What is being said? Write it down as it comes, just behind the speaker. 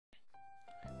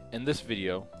In this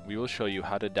video, we will show you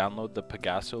how to download the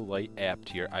Pegaso Lite app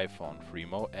to your iPhone for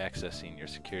remote accessing your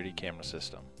security camera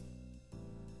system.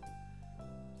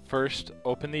 First,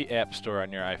 open the App Store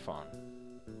on your iPhone.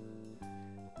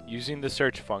 Using the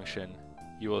search function,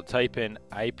 you will type in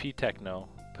IP Techno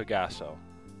Pegaso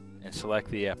and select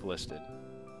the app listed.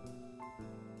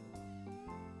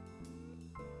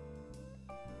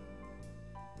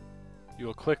 You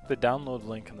will click the download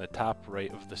link in the top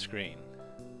right of the screen.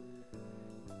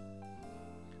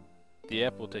 The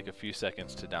app will take a few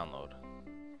seconds to download.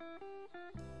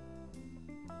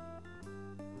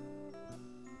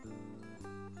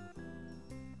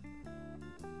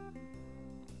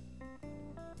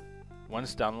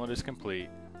 Once download is complete,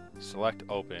 select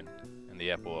Open and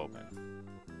the app will open.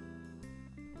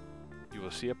 You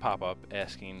will see a pop-up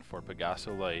asking for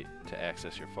Pegaso Lite to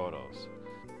access your photos.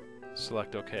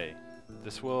 Select OK.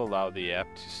 This will allow the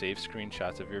app to save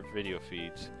screenshots of your video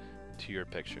feeds to your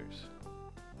pictures.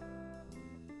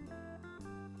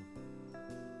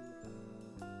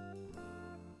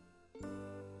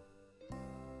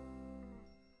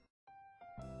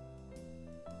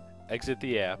 Exit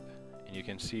the app and you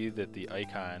can see that the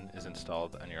icon is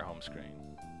installed on your home screen.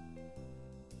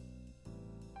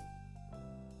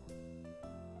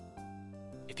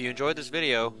 If you enjoyed this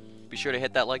video, be sure to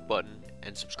hit that like button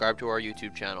and subscribe to our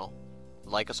YouTube channel.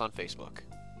 Like us on Facebook.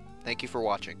 Thank you for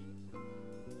watching.